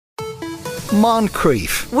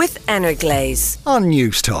Moncrief with Energlaze on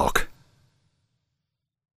Newstalk.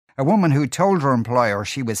 A woman who told her employer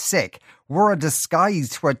she was sick wore a disguise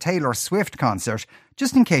to a Taylor Swift concert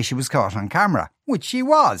just in case she was caught on camera, which she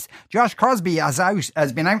was. Josh Crosbie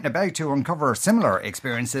has been out and about to uncover similar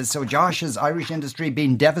experiences. So Josh, has Irish industry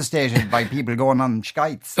been devastated by people going on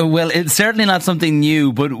skites? Well, it's certainly not something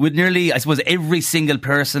new, but with nearly, I suppose, every single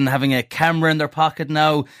person having a camera in their pocket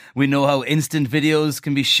now, we know how instant videos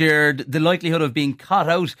can be shared. The likelihood of being caught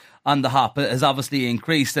out on the hop has obviously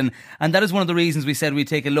increased, and that is one of the reasons we said we'd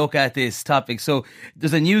take a look at this topic. So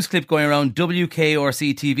there's a news clip going around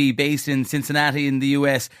WKRC TV based in Cincinnati in the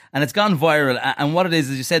US, and it's gone viral. And what it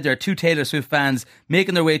is, as you said, there are two Taylor Swift fans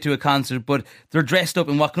making their way to a concert, but they're dressed up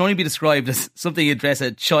in what can only be described as something you'd dress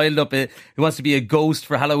a child up who wants to be a ghost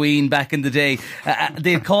for Halloween back in the day.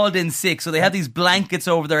 They called in sick, so they had these blankets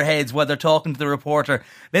over their heads while they're talking to the reporter.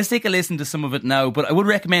 Let's take a listen to some of it now, but I would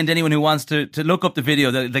recommend anyone who wants to look up the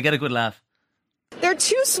video. They get a good laugh. There are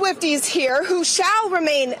two Swifties here who shall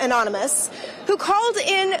remain anonymous, who called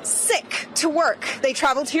in sick to work. They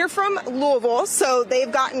traveled here from Louisville, so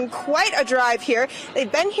they've gotten quite a drive here.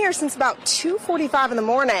 They've been here since about 2:45 in the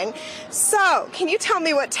morning. So, can you tell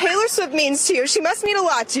me what Taylor Swift means to you? She must mean a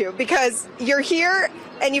lot to you because you're here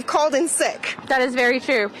and you've called in sick. That is very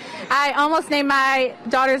true. I almost named my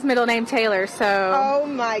daughter's middle name Taylor, so... Oh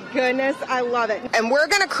my goodness, I love it. And we're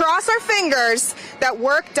going to cross our fingers that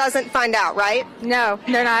work doesn't find out, right? No,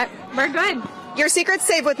 they're not. We're good. Your secret's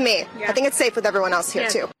safe with me. Yeah. I think it's safe with everyone else here,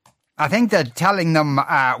 too. I think that telling them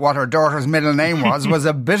what her daughter's middle name was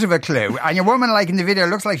a bit of a clue. And your woman, like in the video,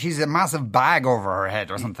 looks like she's a massive bag over her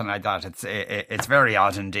head or something like that. It's very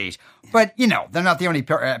odd indeed. But, you know, they're not the only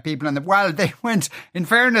people in the... Well, in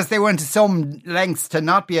fairness, they went to some lengths to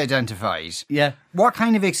not be identified. Yeah. What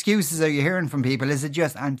kind of excuses are you hearing from people? Is it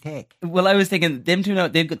just, I'm thick? Well, I was thinking, them two now,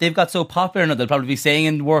 they've got so popular now, they'll probably be saying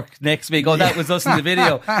in work next week, oh, that was us in the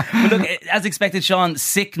video. But look, as expected, Sean,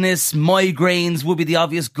 sickness, migraines would be the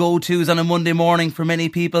obvious go-tos on a Monday morning for many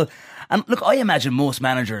people. And look, I imagine most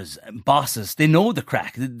managers, bosses, they know the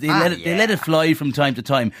crack. They let it fly from time to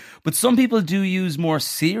time. But some people do use more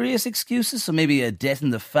serious excuses. So maybe a death in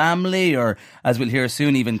the family, or as we'll hear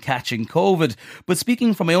soon, even catching COVID. But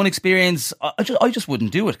speaking from my own experience, I just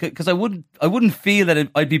wouldn't do it because I wouldn't feel that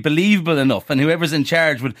I'd be believable enough, and whoever's in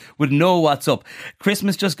charge would know what's up.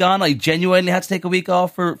 Christmas just gone, I genuinely had to take a week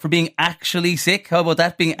off for being actually sick. How about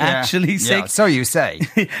that, being actually sick? Yeah, so you say.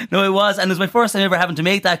 No, it was, and it was my first time ever having to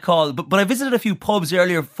make that call. But I visited a few pubs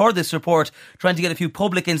earlier for this report, trying to get a few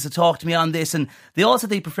publicans to talk to me on this, and they all said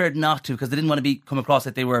they preferred not to because they didn't want to come across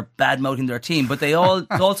like they were bad-mouthing their team. But they all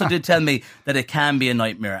also did tell me that it can be a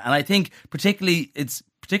nightmare. And I think it's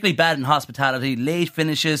particularly bad in hospitality, late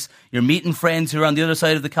finishes, you're meeting friends who are on the other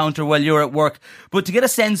side of the counter while you're at work. But to get a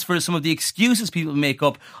sense for some of the excuses people make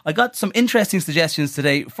up, I got some interesting suggestions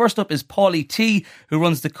today. First up is Paulie T, who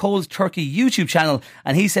runs the Cold Turkey YouTube channel,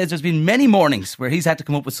 and he says there's been many mornings where he's had to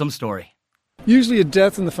come up with some story. Usually a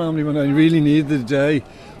death in the family when I really need the day.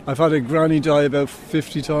 I've had a granny die about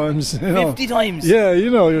 50 times. 50 times? Yeah, you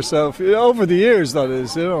know yourself. Over the years, that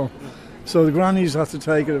is, you know. So the grannies had to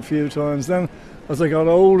take it a few times. Then as I got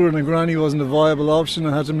older and a granny wasn't a viable option,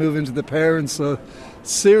 I had to move into the parents. So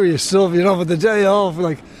serious stuff, you know, but the day off,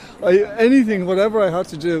 anything, whatever I had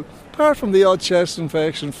to do, apart from the odd chest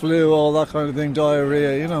infection, flu, all that kind of thing,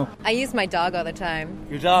 diarrhea, you know. I use my dog all the time.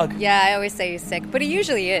 Your dog? Yeah, I always say he's sick, but he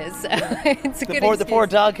usually is. It's a good excuse. The poor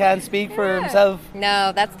dog can't speak for himself.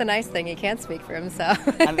 No, that's the nice thing. He can't speak for himself.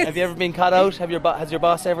 And have you ever been caught out? Has your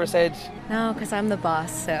boss ever said? No, because I'm the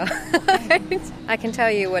boss, so I can tell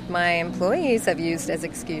you what my employees have used as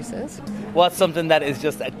excuses. What's something that is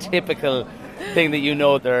just a typical thing that you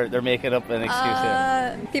know they're making up an excuse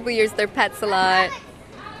here? People use their pets a lot.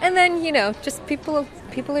 And then, you know, just people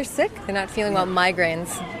are sick. They're not feeling well. Migraines.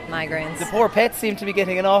 The poor pets seem to be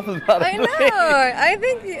getting an awful lot. I know.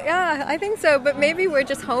 I think so. But maybe we're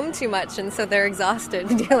just home too much, and so they're exhausted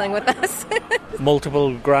dealing with us.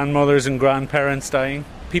 Multiple grandmothers and grandparents dying.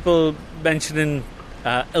 People mentioning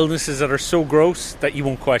illnesses that are so gross that you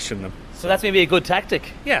won't question them. So that's maybe a good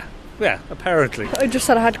tactic. Yeah, apparently. I just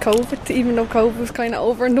said I had COVID, even though COVID was kind of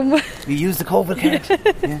over and done with. You used the COVID card?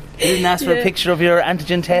 Yeah. You didn't ask for a picture of your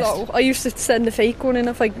antigen test? No, I used to send a fake one in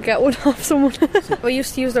if I could get one off someone. I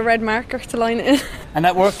used to use the red marker to line it in. And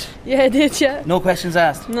that worked? Yeah, it did, yeah. No questions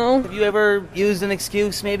asked? No. Have you ever used an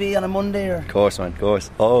excuse maybe on a Monday? Or? Of course, man, of course.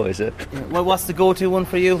 Oh, is it? Yeah. Well, what's the go-to one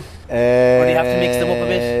for you? Or do you have to mix them up a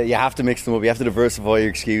bit? You have to mix them up. You have to diversify your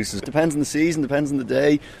excuses. Depends on the season, depends on the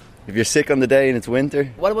day. If you're sick on the day and it's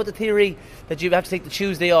winter. What about the theory that you have to take the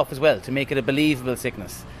Tuesday off as well to make it a believable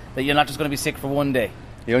sickness? That you're not just going to be sick for one day?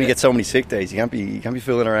 You only get so many sick days. You can't be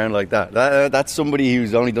fooling around like that. That's somebody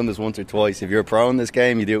who's only done this once or twice. If you're a pro in this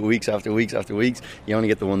game, you do it weeks after weeks after weeks. You only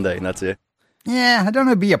get the one day, and that's it. Yeah, I don't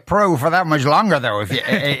know, be a pro for that much longer though if you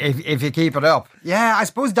if you keep it up. Yeah, I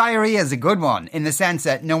suppose diarrhea is a good one in the sense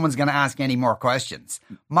that no one's going to ask any more questions.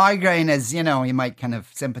 Migraine is, you might kind of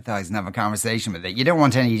sympathise and have a conversation with it. You don't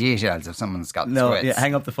want any details if someone's got squits. Yeah,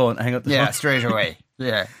 hang up the phone. Yeah, straight away.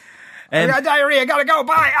 Yeah. I got diarrhea, gotta go,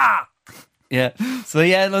 bye. Yeah. So,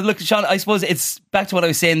 yeah, look, Sean, I suppose it's back to what I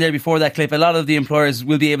was saying there before that clip. A lot of the employers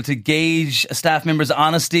will be able to gauge a staff member's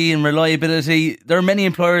honesty and reliability. There are many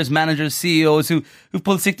employers, managers, CEOs who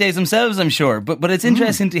pull sick days themselves, I'm sure. But it's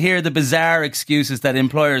interesting to hear the bizarre excuses that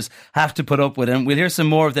employers have to put up with. And we'll hear some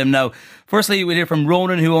more of them now. Firstly, we'll hear from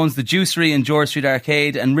Ronan, who owns the Juicery in George Street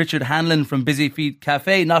Arcade, and Richard Hanlon from Busy Feet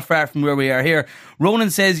Cafe, not far from where we are here. Ronan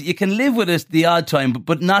says you can live with it the odd time,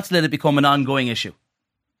 but not to let it become an ongoing issue.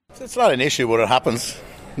 It's not an issue, but it happens.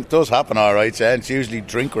 It does happen, all right. Yeah. It's usually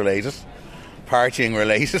drink related, partying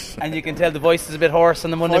related. And you can tell the voice is a bit hoarse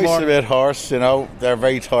on the Monday morning. Voice is a bit hoarse, They're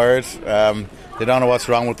very tired. They don't know what's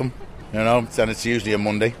wrong with them, and it's usually a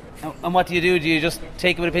Monday. And what do? Do you just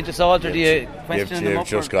take it with a pinch of salt, or do you question them? You've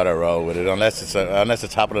just got to roll with it, unless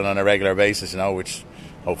it's happening on a regular basis, which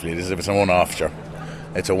hopefully it is. If it's a one-off, sure.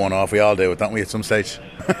 It's a one-off. We all do it, don't we, at some stage?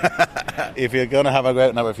 If you're going to go out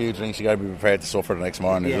and have a few drinks, you got to be prepared to suffer the next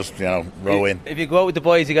morning. Yeah. Just, row in. If you go out with the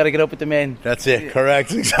boys, you got to get up with the men. That's it.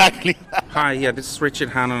 Correct. Exactly. Hi, this is Richard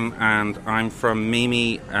Hannon, and I'm from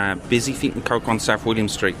Mimi, Busy Feet and Coke on South William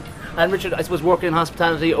Street. And Richard, I suppose working in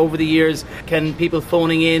hospitality over the years, can people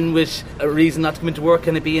phoning in with a reason not to come into work,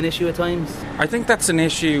 can it be an issue at times? I think that's an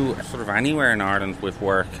issue sort of anywhere in Ireland with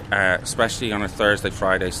work, especially on a Thursday,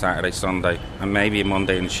 Friday, Saturday, Sunday, and maybe a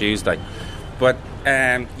Monday and Tuesday. But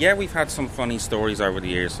we've had some funny stories over the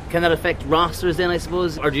years. Can that affect rosters then, I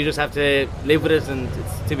suppose? Or do you just have to live with it and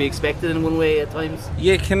it's to be expected in one way at times?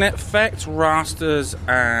 Yeah, it can affect rosters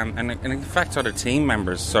and it can affect other team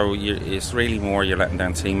members. So it's really more you're letting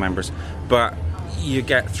down team members. But you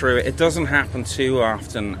get through it. It doesn't happen too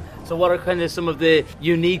often. So what are kind of some of the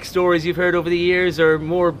unique stories you've heard over the years, or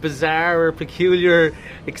more bizarre or peculiar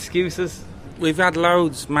excuses? We've had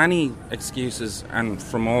many excuses, and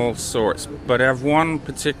from all sorts. But I have one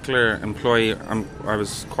particular employee I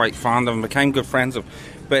was quite fond of and became good friends of.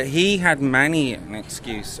 But he had many an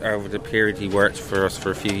excuse over the period he worked for us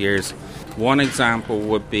for a few years. One example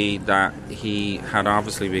would be that he had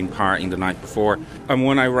obviously been partying the night before. And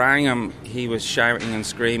when I rang him, he was shouting and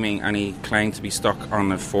screaming, and he claimed to be stuck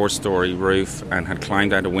on a 4-storey roof and had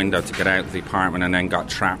climbed out a window to get out of the apartment and then got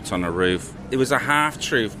trapped on a roof. It was a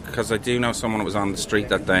half-truth, because I do know someone that was on the street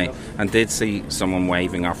that day and did see someone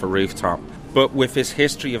waving off a rooftop. But with his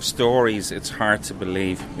history of stories, it's hard to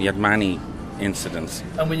believe. He had many incidents.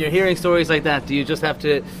 And when you're hearing stories like that, do you just have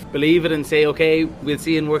to believe it and say, okay, we'll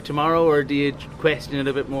see you in work tomorrow, or do you question it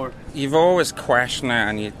a bit more? You've always questioned it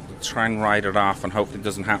and you try and write it off and hope it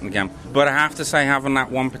doesn't happen again. But I have to say, having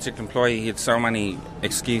that one particular employee, he had so many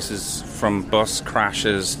excuses, from bus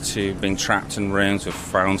crashes to being trapped in rooms with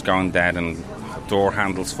phones going dead and door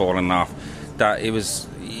handles falling off, that it was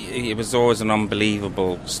always an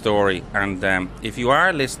unbelievable story. And if you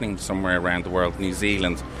are listening somewhere around the world, New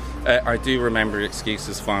Zealand, I do remember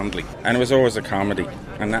excuses fondly, and it was always a comedy,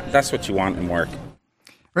 and that's what you want in work.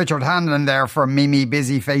 Richard Hanlon there from Mimi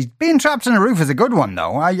Busy Face. Being trapped in a roof is a good one,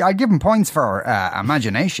 though. I give him points for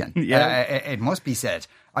imagination. Yeah, it must be said.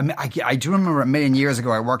 I do remember a million years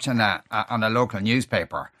ago I worked on a local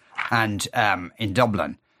newspaper, and in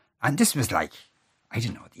Dublin, and this was like, I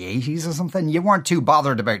don't know, the 80s or something. You weren't too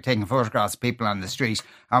bothered about taking photographs of people on the street.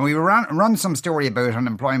 And we run some story about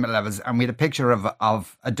unemployment levels, and we had a picture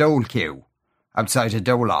of a dole queue outside a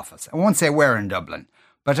dole office. I won't say where in Dublin,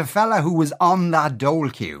 but a fella who was on that dole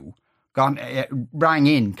queue rang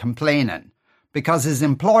in complaining because his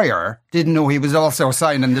employer didn't know he was also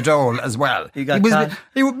signing the dole as well. He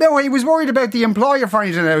was worried about the employer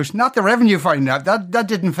finding out, not the revenue finding out. That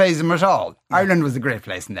didn't faze him at all. Ireland was a great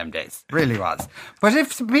place in them days, really was. But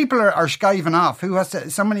if people are skiving off, who has to?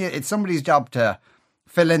 It's somebody's job to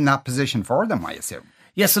fill in that position for them, I assume.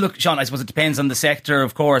 Yes, so look, Sean, I suppose it depends on the sector,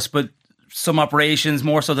 of course, but some operations,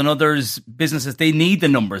 more so than others, businesses, they need the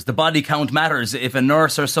numbers. The body count matters. If a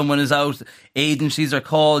nurse or someone is out, agencies are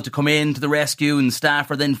called to come in to the rescue and staff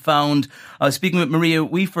are then found. I was speaking with Maria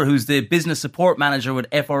Weafer, who's the business support manager with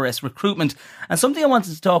FRS Recruitment. And something I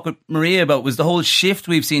wanted to talk with Maria about was the whole shift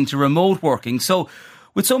we've seen to remote working. So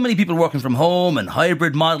With so many people working from home and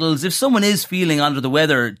hybrid models, if someone is feeling under the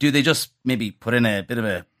weather, do they just maybe put in a bit of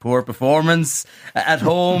a poor performance at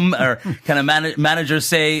home? Or can a managers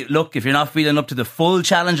say, look, if you're not feeling up to the full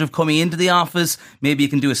challenge of coming into the office, maybe you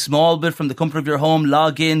can do a small bit from the comfort of your home,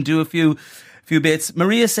 log in, do a few bits.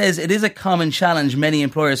 Maria says it is a common challenge many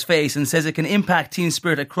employers face and says it can impact team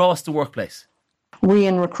spirit across the workplace. We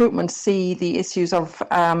in recruitment see the issues of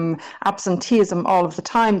absenteeism all of the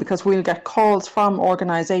time, because we'll get calls from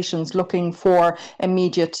organisations looking for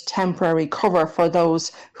immediate temporary cover for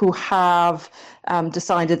those who have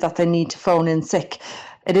decided that they need to phone in sick.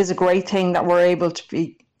 It is a great thing that we're able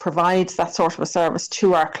to provide that sort of a service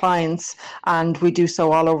to our clients, and we do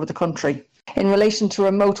so all over the country. In relation to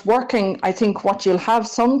remote working, I think what you'll have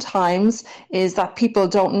sometimes is that people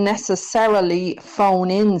don't necessarily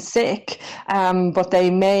phone in sick, but they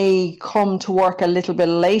may come to work a little bit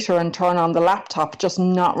later and turn on the laptop, just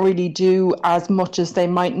not really do as much as they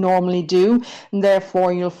might normally do. And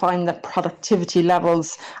therefore, you'll find that productivity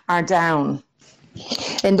levels are down.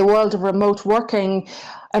 In the world of remote working,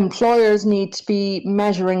 employers need to be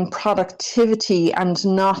measuring productivity and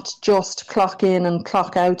not just clock in and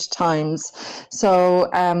clock out times. So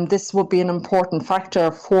this would be an important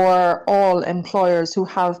factor for all employers who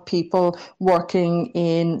have people working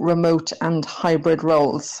in remote and hybrid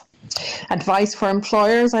roles. Advice for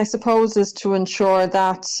employers, I suppose, is to ensure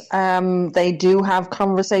that they do have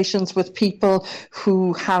conversations with people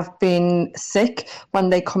who have been sick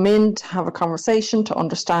when they come in, to have a conversation to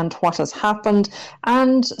understand what has happened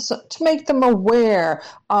and to make them aware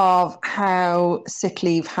of how sick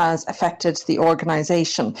leave has affected the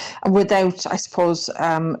organisation, without, I suppose,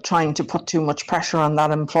 trying to put too much pressure on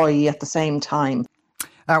that employee at the same time.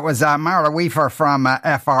 That was Mara Weaver from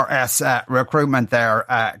FRS Recruitment there.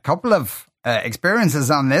 A couple of experiences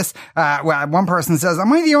on this. One person says,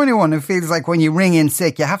 am I the only one who feels like when you ring in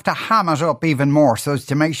sick, you have to ham it up even more so as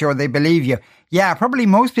to make sure they believe you? Yeah, probably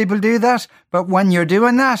most people do that. But when you're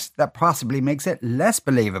doing that, that possibly makes it less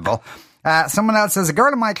believable. Someone else says, a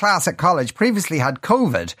girl in my class at college previously had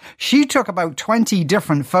COVID. She took about 20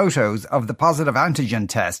 different photos of the positive antigen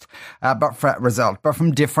test but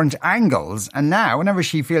from different angles. And now, whenever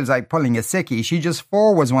she feels like pulling a sickie, she just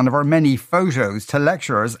forwards one of her many photos to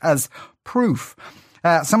lecturers as proof.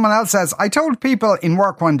 Someone else says, I told people in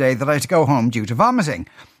work one day that I had to go home due to vomiting.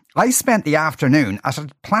 I spent the afternoon at a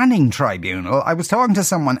planning tribunal. I was talking to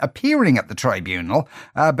someone appearing at the tribunal,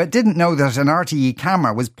 but didn't know that an RTE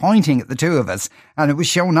camera was pointing at the two of us, and it was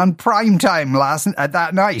shown on prime time that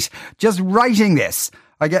night. Just writing this,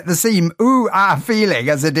 I get the same ooh-ah feeling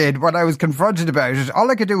as I did when I was confronted about it.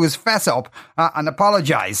 All I could do was fess up and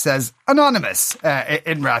apologise, says Anonymous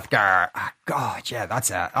in Rathgar. God, yeah,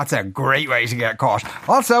 that's a great way to get caught.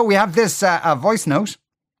 Also, we have this voice note.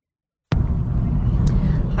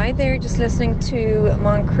 Hi there, just listening to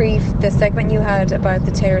Moncrief, the segment you had about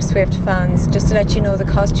the Taylor Swift fans. Just to let you know, the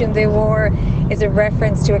costume they wore is a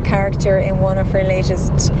reference to a character in one of her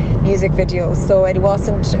latest music videos. So it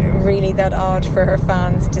wasn't really that odd for her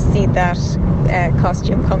fans to see that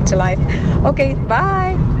costume come to life. Okay,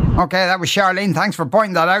 bye. Okay, that was Charlene. Thanks for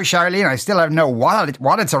pointing that out, Charlene. I still don't know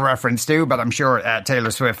what it's a reference to, but I'm sure Taylor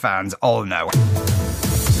Swift fans all know.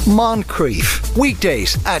 Moncrief,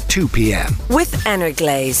 weekdays at 2 p.m. with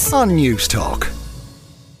Energlaze on Newstalk.